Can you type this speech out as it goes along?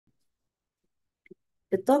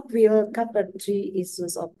The talk will cover three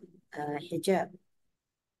issues of hijab.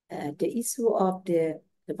 The issue of the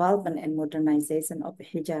development and modernization of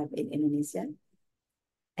hijab in Indonesia,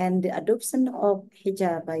 and the adoption of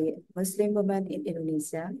hijab by Muslim women in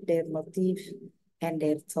Indonesia, their motive and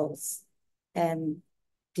their thoughts, and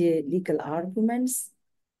the legal arguments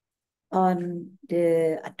on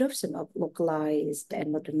the adoption of localized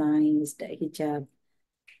and modernized hijab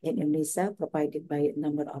in Indonesia provided by a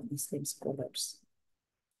number of Muslim scholars.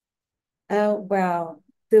 Well,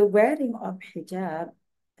 the wearing of hijab,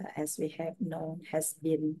 as we have known, has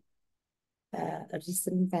been a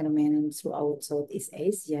recent phenomenon throughout Southeast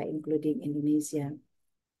Asia, including Indonesia.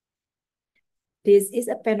 This is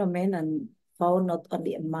a phenomenon found not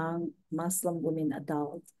only among Muslim women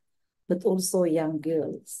adults, but also young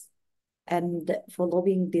girls. And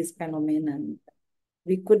following this phenomenon,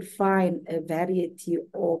 we could find a variety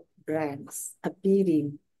of brands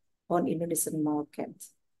appearing on Indonesian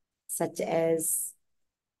markets, such as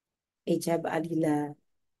Hijab Alila,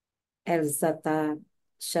 Elzata,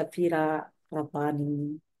 Shafira,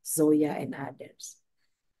 Rabani, Zoya, and others.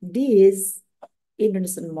 These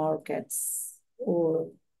Indonesian markets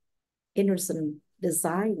or Indonesian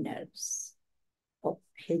designers of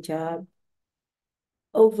hijab,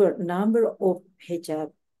 over number of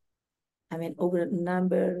hijab, over a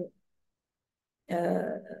number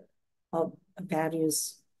of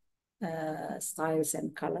various styles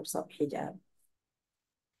and colors of hijab.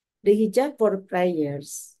 The hijab for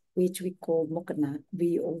prayers, which we call mukena,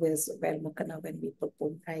 we always wear mukena when we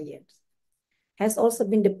perform prayers, has also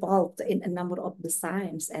been developed in a number of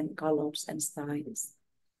designs and colors and styles.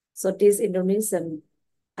 So these Indonesian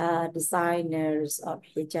designers of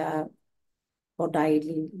hijab for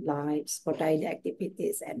daily lives, for daily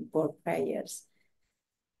activities, and for prayers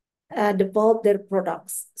develop their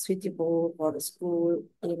products suitable for the school,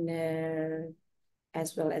 inner,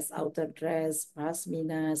 as well as outer dress,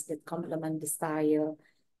 pasminas that complement the style,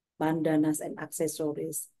 bandanas and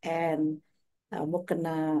accessories, and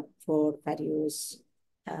mukena for various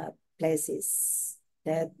places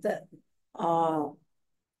that are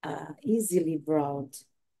easily brought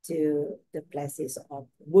to the places of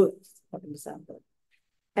work, for example.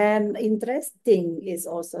 And interesting is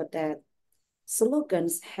also that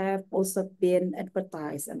slogans have also been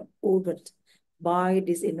advertised and ordered by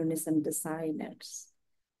these Indonesian designers.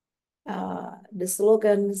 The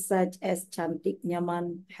slogans such as cantik,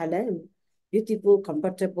 nyaman, halal, beautiful,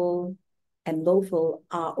 comfortable, and lawful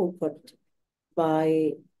are offered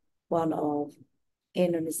by one of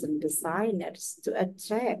Indonesian designers to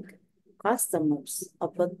attract customers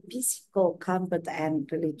of physical comfort and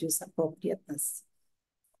religious appropriateness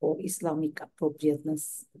or Islamic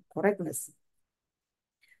appropriateness, correctness.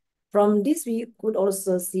 From this, we could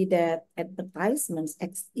also see that advertisements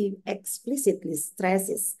explicitly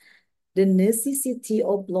stresses the necessity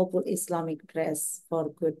of local Islamic dress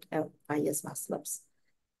for good pious Muslims.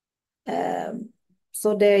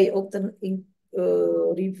 So they often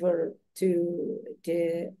refer to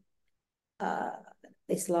the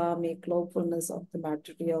Islamic lawfulness of the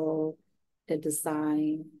material, the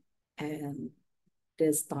design, and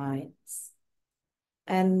the styles.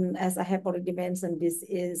 And as I have already mentioned, this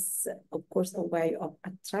is, of course, a way of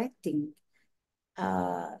attracting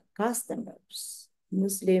customers,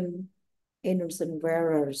 Muslim Indonesian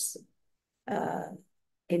wearers,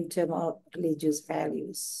 in terms of religious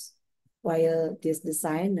values, while these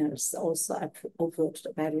designers also offered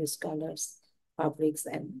various colors, fabrics,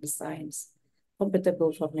 and designs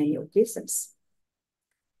compatible for many occasions.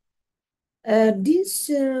 This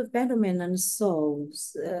phenomenon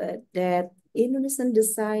shows that Indonesian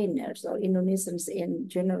designers or Indonesians in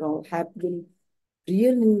general have been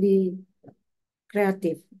really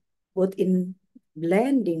creative, both in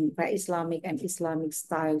blending pre-Islamic and Islamic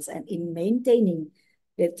styles and in maintaining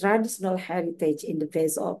the traditional heritage in the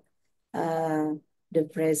face of the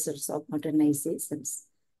pressures of modernizations.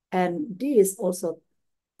 And this also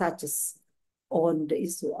touches on the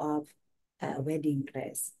issue of wedding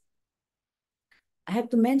dress. I have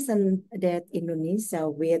to mention that Indonesia,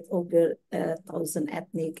 with over 1,000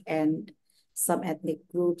 ethnic and some ethnic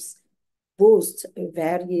groups, boasts a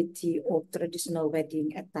variety of traditional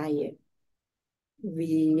wedding attire.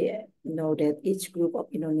 We know that each group of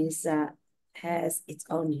Indonesia has its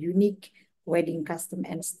own unique wedding custom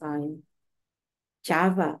and style.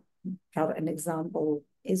 Java, for an example,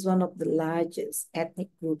 is one of the largest ethnic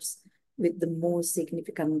groups with the most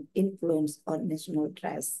significant influence on national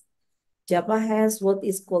dress. Java has what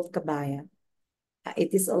is called kebaya.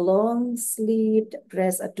 It is a long-sleeved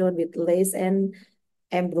dress adorned with lace and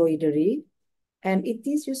embroidery, and it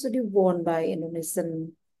is usually worn by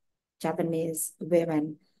Indonesian Japanese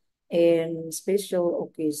women in special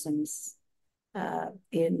occasions,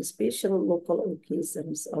 in special local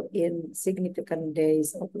occasions, or in significant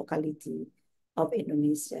days of locality of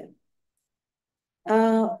Indonesia.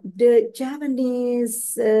 The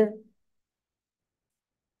Japanese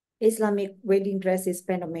Islamic wedding dresses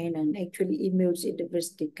phenomenon actually emerged in the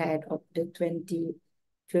first decade of the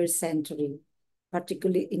 21st century,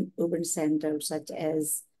 particularly in urban centers such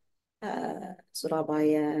as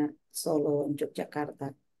Surabaya, Solo, and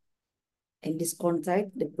Yogyakarta. In this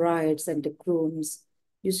context, the brides and the grooms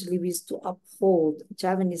usually wish to uphold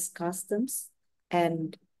Javanese customs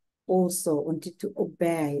and also wanted to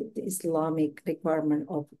obey the Islamic requirement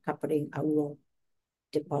of covering our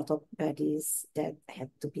the part of bodies that had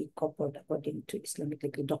to be covered according to Islamic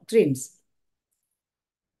legal doctrines.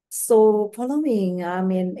 So following,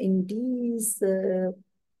 in these,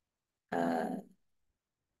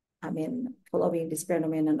 following this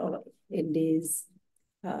phenomenon or in this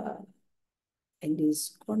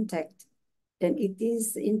context, then it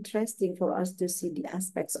is interesting for us to see the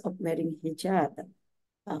aspects of wearing hijab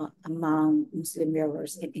among Muslim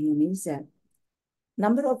wearers in Indonesia.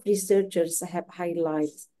 Number of researchers have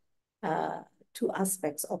highlighted two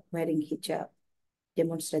aspects of wearing hijab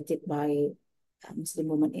demonstrated by Muslim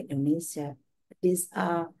women in Indonesia. These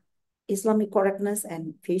are Islamic correctness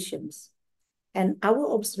and patience. And our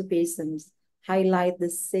observations highlight the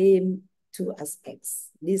same two aspects,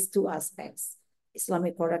 these two aspects,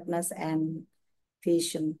 Islamic correctness and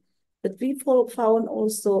patience. But we found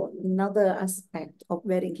also another aspect of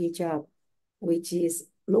wearing hijab, which is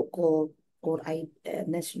local or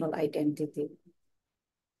national identity,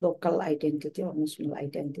 local identity or national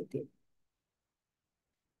identity.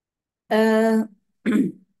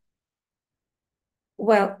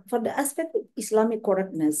 Well, for the aspect of Islamic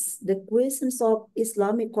correctness, the questions of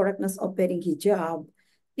Islamic correctness of wearing hijab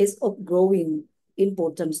is of growing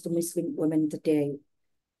importance to Muslim women today.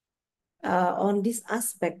 On this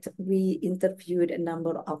aspect, we interviewed a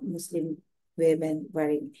number of Muslim women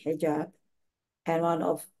wearing hijab, and one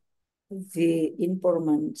of the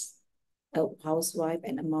informants, a housewife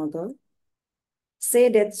and a mother,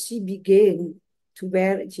 said that she began to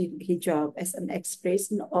wear hijab as an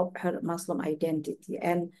expression of her Muslim identity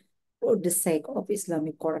and for the sake of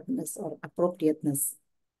Islamic correctness or appropriateness.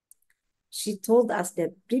 She told us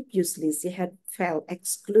that previously she had felt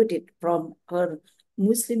excluded from her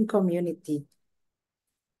Muslim community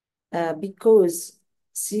because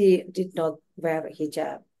she did not wear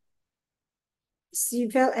hijab. She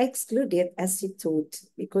felt excluded, as she told,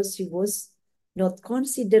 because she was not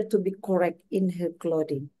considered to be correct in her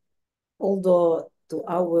clothing. Although to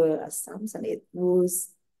our assumption, it was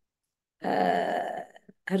her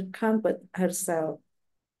comfort herself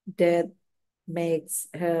that makes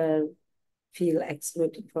her feel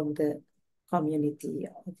excluded from the community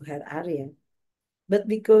of her area. But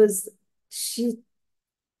because she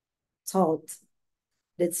thought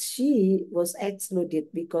that she was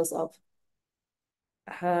excluded because of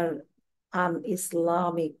her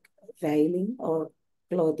un-Islamic veiling or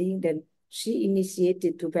clothing, then she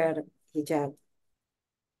initiated to wear hijab.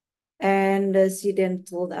 And she then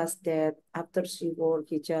told us that after she wore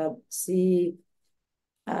hijab, she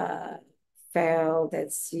felt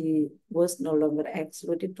that she was no longer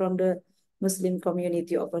excluded from the Muslim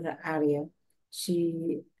community of her area.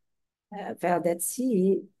 She felt that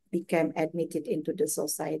she became admitted into the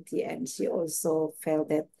society, and she also felt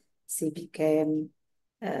that she became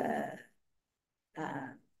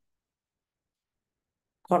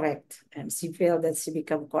correct, and she felt that she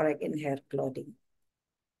became correct in her clothing.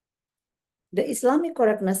 The Islamic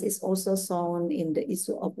correctness is also shown in the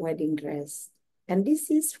issue of wedding dress, and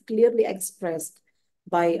this is clearly expressed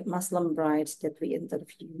by Muslim brides that we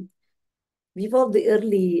interviewed. Before the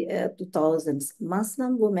early 2000s,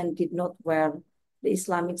 Muslim women did not wear the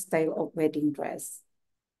Islamic style of wedding dress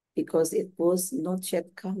because it was not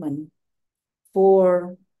yet common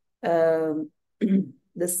for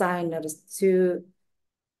designers to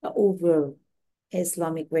over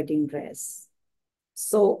Islamic wedding dress.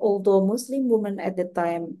 So although Muslim women at the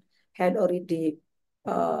time had already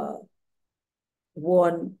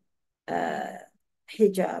worn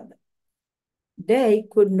hijab, they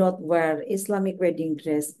could not wear Islamic wedding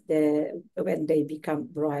dress when they become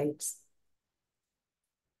brides.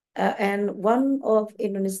 And one of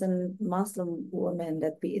Indonesian Muslim women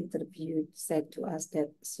that we interviewed said to us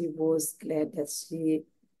that she was glad that she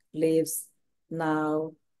lives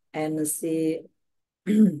now and she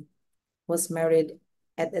was married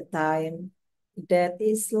at a time that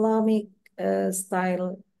Islamic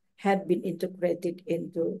style had been integrated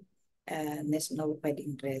into national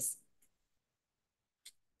wedding dress.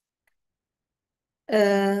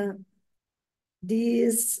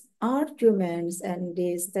 These arguments and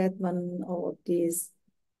this statement or this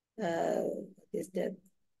that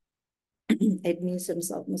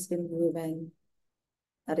admissions of Muslim women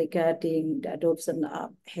regarding the adoption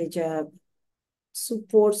of hijab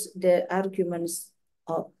supports the arguments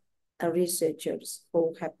of researchers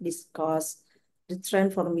who have discussed the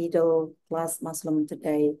trend for middle-class Muslim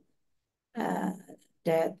today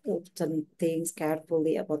that often thinks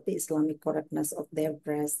carefully about the Islamic correctness of their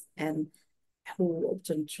dress and who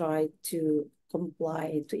often try to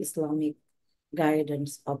comply to Islamic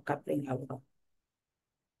guidance of covering awrah.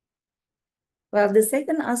 Well, the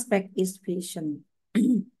second aspect is fashion.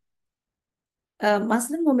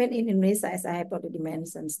 Muslim women in Indonesia, as I have already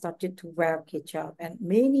mentioned, started to wear hijab, and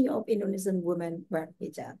many of Indonesian women wear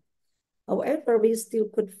hijab. However, we still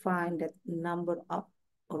could find that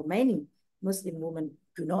many Muslim women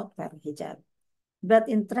do not wear hijab. But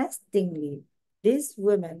interestingly, these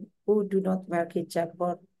women who do not wear hijab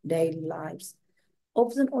for daily lives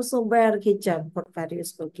often also wear hijab for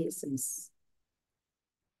various occasions.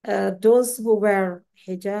 Those who wear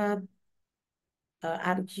hijab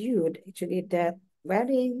argued actually that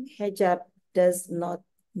wearing hijab does not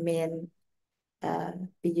mean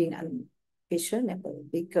being unfashionable,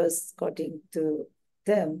 because according to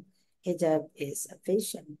them, hijab is a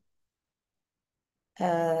fashion.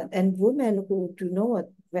 And women who do not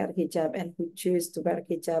wear hijab and who choose to wear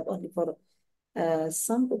hijab only for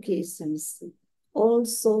some occasions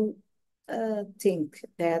also think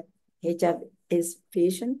that hijab is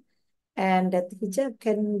fashion, and that hijab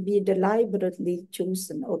can be deliberately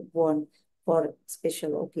chosen or worn for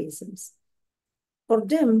special occasions. For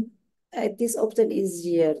them, it is often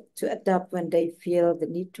easier to adapt when they feel the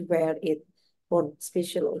need to wear it for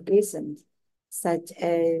special occasions, such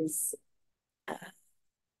as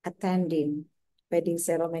attending wedding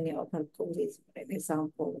ceremony of her colleagues, for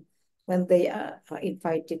example, when they are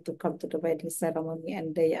invited to come to the wedding ceremony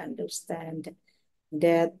and they understand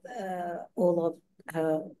that all of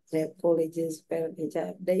their colleagues wear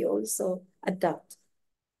hijab, they also adapt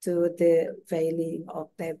to the veiling of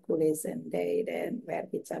their colleagues and they then wear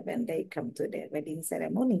hijab and they come to their wedding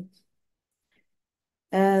ceremony.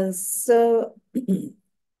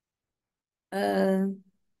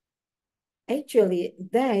 Actually,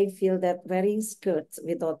 they feel that wearing skirts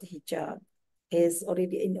without hijab is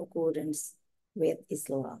already in accordance with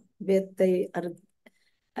Islam. But they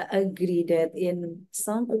agree that in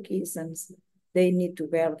some occasions, they need to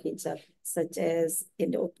wear hijab, such as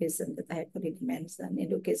in the occasion that I have already mentioned, in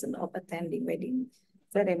the occasion of attending wedding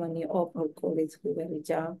ceremony of our colleagues who wear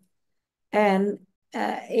hijab, and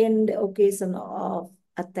in the occasion of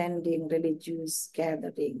attending religious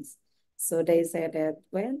gatherings. So they said that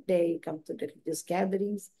when they come to the religious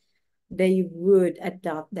gatherings, they would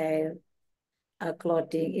adopt their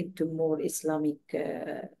clothing into more Islamic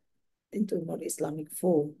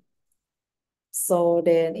form. So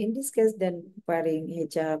then, in this case, then wearing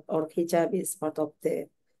hijab or hijab is part of the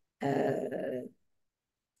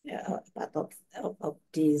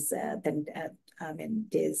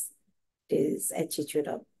this this attitude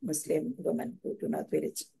of Muslim women who do not wear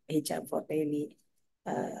hijab for daily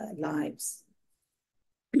lives.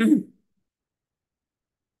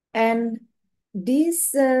 And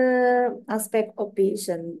this aspect of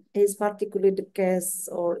vision is particularly the case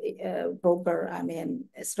or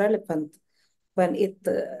is relevant when it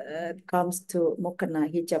comes to mukena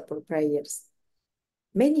hijab for prayers.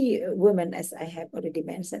 Many women, as I have already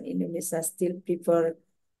mentioned, in Indonesia still prefer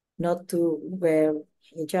not to wear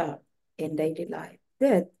hijab in daily life,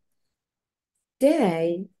 but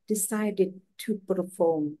they decided to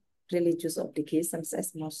perform religious obligations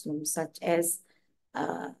as Muslims, such as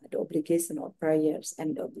the obligation of prayers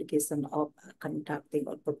and the obligation of conducting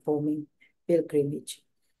or performing pilgrimage.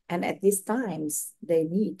 And at these times, they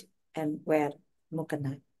need and wear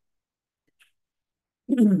mukena.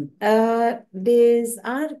 These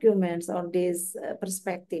arguments or this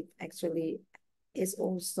perspective actually is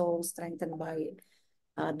also strengthened by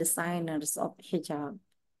designers of hijab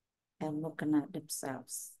and mukena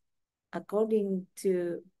themselves. According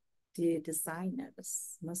to the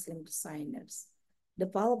designers, Muslim designers,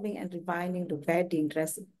 developing and refining the wedding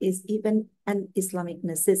dress is even an Islamic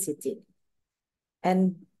necessity.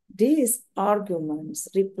 And these arguments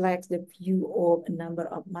reflect the view of a number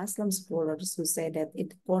of Muslim scholars who say that in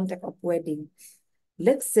the context of wedding,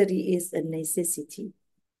 luxury is a necessity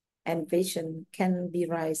and fashion can be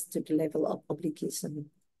raised to the level of obligation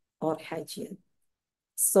or hajjiyat.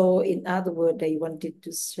 So in other words, they wanted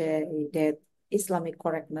to say that Islamic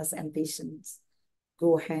correctness and fashion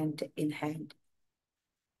go hand in hand.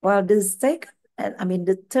 Well, the second I mean,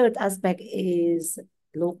 the third aspect is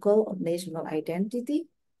local or national identity.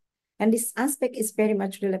 And this aspect is very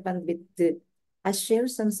much relevant with the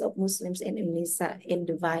assertions of Muslims in Indonesia in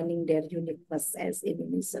defining their uniqueness as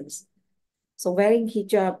Indonesians. So wearing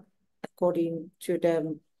hijab, according to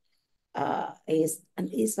them, is an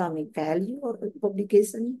Islamic value or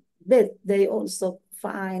obligation, but they also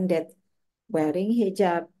find that wearing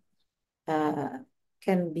hijab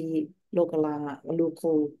can be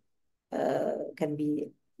can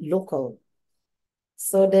be local.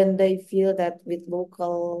 So then they feel that with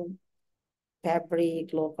local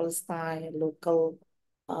fabric, local style, local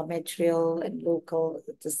material, and local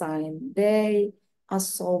design, they are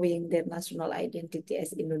showing their national identity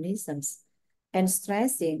as Indonesians and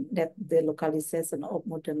stressing that the localization of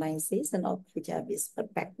modernization of hijab is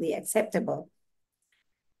perfectly acceptable.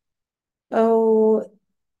 Oh,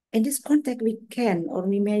 in this context, we can or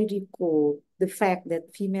we may recall the fact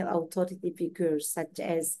that female authority figures such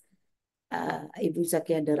as Ibu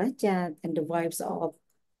Zakia Darajat and the wives of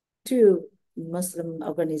two Muslim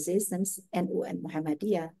organizations, NU and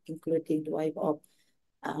Muhammadiyah, including the wife of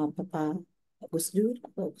Papa Gus Dur,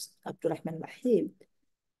 Abdurrahman Wahid,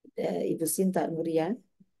 Ibu Sinta Nuriyah,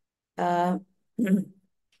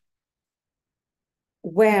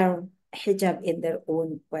 wear hijab in their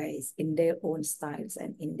own ways, in their own styles,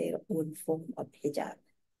 and in their own form of hijab.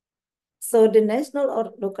 So the national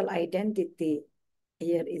or local identity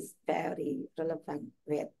here is very relevant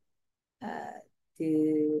with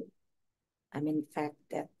the fact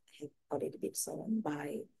that has already been shown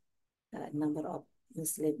by a number of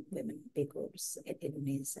Muslim women figures in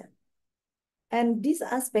Indonesia. And this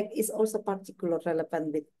aspect is also particularly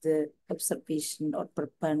relevant with the observation or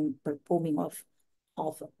performing of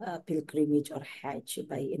pilgrimage or Hajj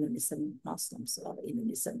by Indonesian Muslims or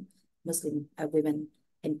Indonesian Muslim women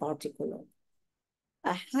in particular.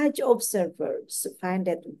 Hajj observers find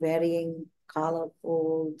that wearing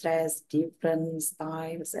colorful dress, different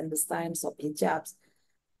styles, and the styles of hijabs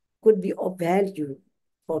could be of value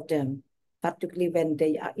for them, particularly when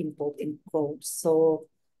they are involved in crowds. So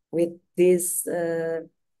with this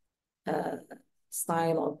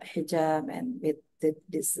style of hijab and with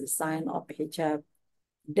this design of hijab,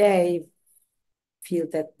 they feel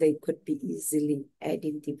that they could be easily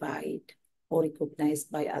identified or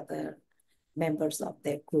recognized by other members of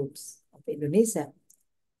their groups of Indonesia.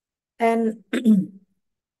 And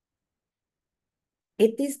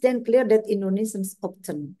it is then clear that Indonesians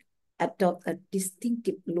often adopt a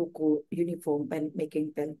distinctive local uniform when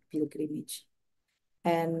making pilgrimage.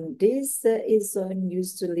 And this is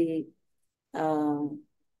usually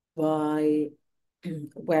by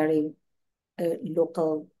wearing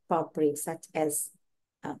local fabric such as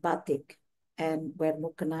batik, and wear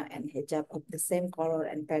mukena and hijab of the same color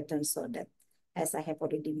and pattern, so that, as I have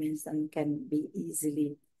already mentioned, can be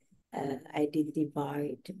easily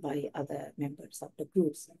identified by other members of the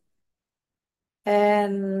groups.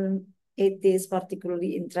 And it is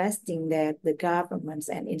particularly interesting that the governments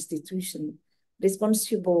and institutions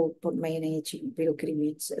responsible for managing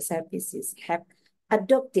pilgrimage services have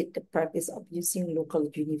adopted the practice of using local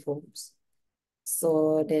uniforms.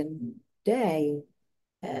 So then they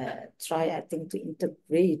try, I think, to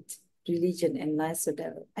integrate religion and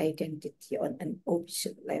national identity on an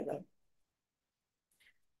official level.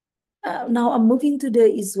 Now I'm moving to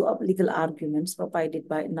the issue of legal arguments provided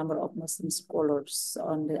by a number of Muslim scholars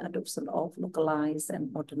on the adoption of localized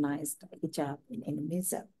and modernized hijab in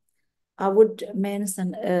Indonesia. I would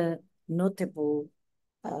mention a notable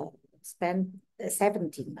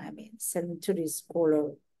 17th century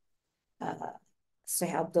scholar,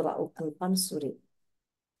 Sheikh Abdullah al-Mansuri.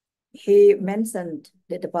 He mentioned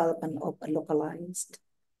the development of a localized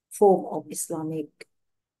form of Islamic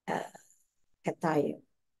attire,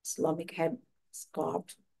 Islamic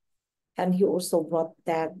headscarf. And he also brought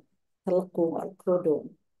that telekung or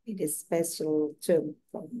kerudung, it is a special term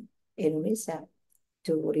from Indonesia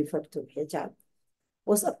to refer to hijab,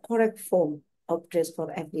 was a correct form of dress for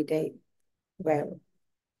everyday wear.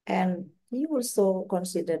 And he also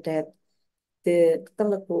considered that the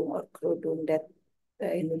telekung or kerudung that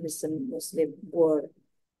Indonesian Muslim wore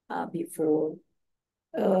before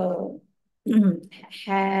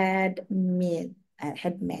had met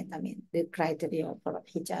the criteria for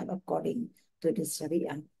hijab according to the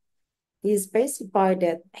Sharia. He specified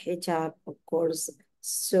that hijab, of course,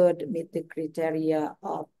 should meet the criteria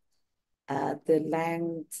of the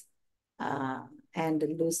length and the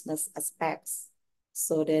looseness aspects.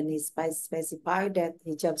 So then he specified that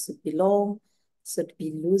hijab should be long, should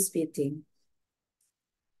be loose-fitting.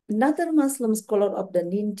 Another Muslim scholar of the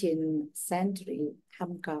 19th century,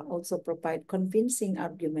 Hamka, also provide convincing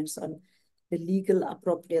arguments on the legal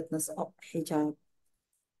appropriateness of hijab.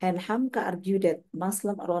 And Hamka argued that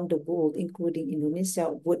Muslims around the world, including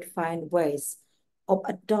Indonesia, would find ways of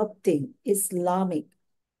adopting Islamic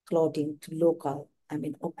clothing to local,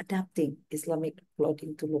 of adapting Islamic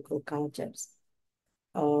clothing to local cultures,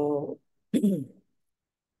 while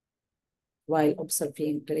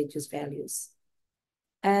observing religious values.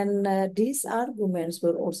 And these arguments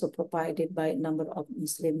were also provided by a number of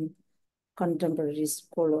Muslim contemporary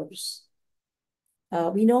scholars.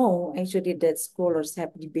 We know actually that scholars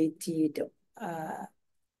have debated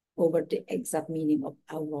over the exact meaning of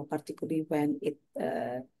aura, particularly when it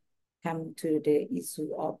comes to the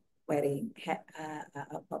issue of wearing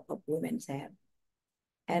of women's hair.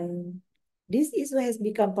 And this issue has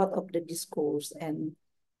become part of the discourse and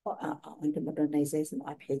on the modernization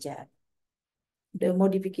of hijab. The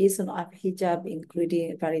modification of hijab,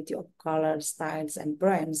 including a variety of colors, styles, and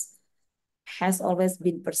brands, has always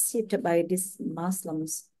been perceived by these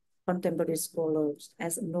Muslims contemporary scholars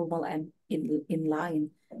as normal and in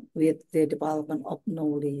line with the development of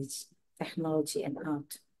knowledge, technology, and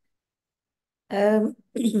art.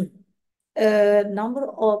 A number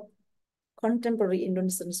of contemporary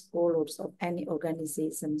Indonesian scholars of any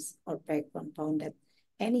organizations or background found that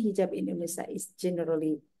any hijab in Indonesia is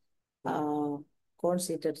generally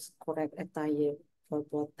considered correct attire for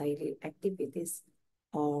both daily activities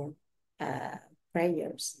or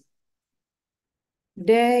prayers.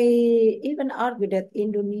 They even argue that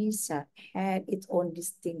Indonesia had its own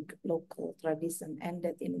distinct local tradition and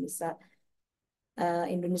that Indonesian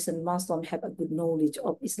Muslims have a good knowledge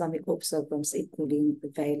of Islamic observance, including the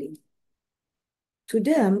veiling. To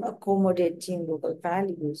them, accommodating local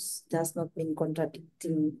values does not mean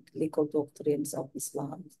contradicting legal doctrines of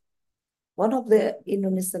Islam. One of the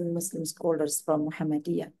Indonesian Muslim scholars from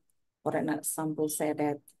Muhammadiyah, for an example, said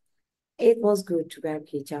that it was good to wear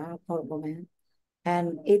hijab for women,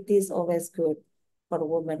 and it is always good for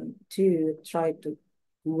women to try to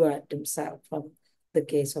guard themselves from the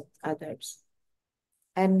gaze of others.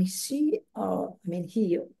 And he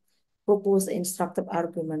proposed instructive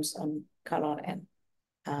arguments on color and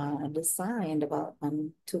design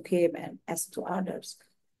development to him and as to others.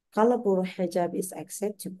 Colorful hijab is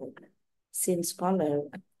acceptable since color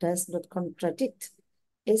does not contradict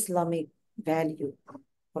Islamic value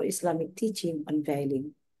or Islamic teaching on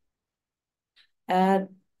veiling.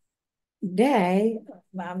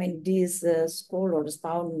 These scholars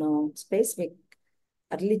found no specific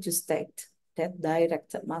religious text that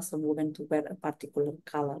directed Muslim women to wear a particular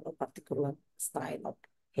color or particular style of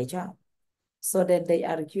hijab. So then they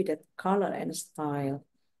argue that color and style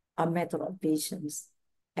are matter of visions,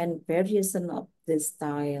 and variation of the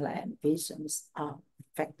style and visions are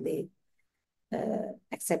perfectly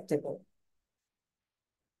acceptable.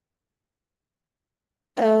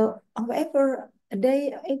 However,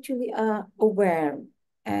 they actually are aware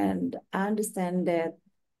and understand that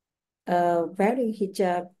wearing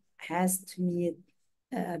hijab has to meet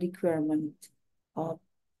a requirement of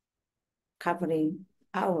covering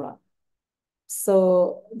aura.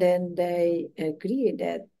 So then they agree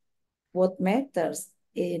that what matters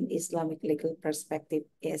in Islamic legal perspective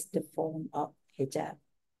is the form of hijab.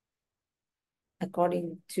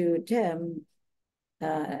 According to them,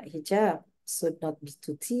 hijab should not be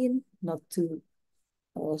too thin, not too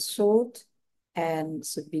short, and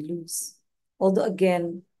should be loose. Although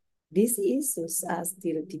again, these issues are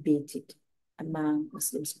still debated among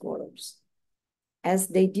Muslim scholars, as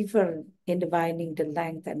they differ in defining the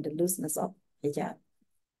length and the looseness of hijab.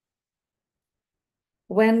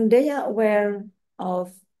 When they are aware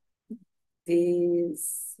of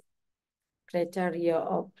these criteria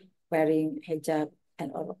of wearing hijab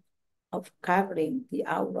and of covering the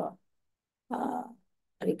aura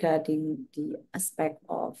regarding the aspect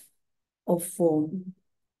of form,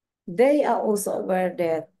 they are also aware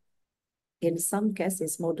that in some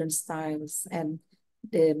cases, modern styles and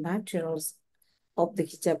the materials of the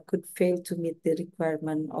hijab could fail to meet the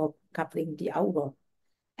requirement of covering the aura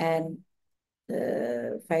and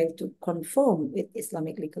fail to conform with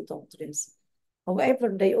Islamic legal doctrines.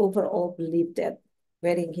 However, they overall believe that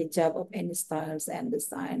wearing hijab of any styles and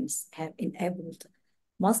designs have enabled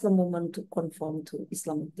Muslim women to conform to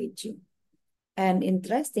Islamic teaching. And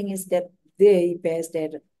interesting is that they base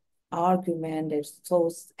their argument, their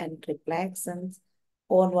thoughts and reflections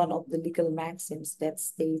on one of the legal maxims that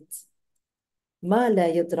states, "Ma la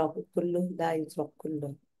yudraku kulluh la yudrak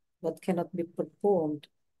kulluh." What cannot be performed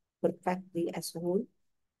perfectly as whole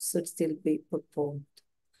should still be performed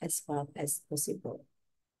as far as possible.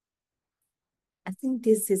 I think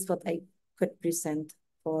this is what I could present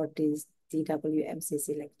for this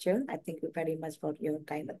TWMCC lecture. I thank you very much for your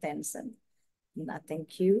kind attention. And I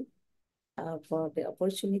thank you for the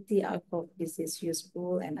opportunity. I hope this is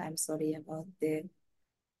useful, and I'm sorry about the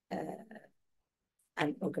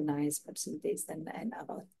unorganized presentation and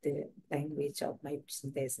about the language of my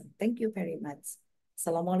presentation. Thank you very much.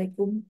 Assalamualaikum.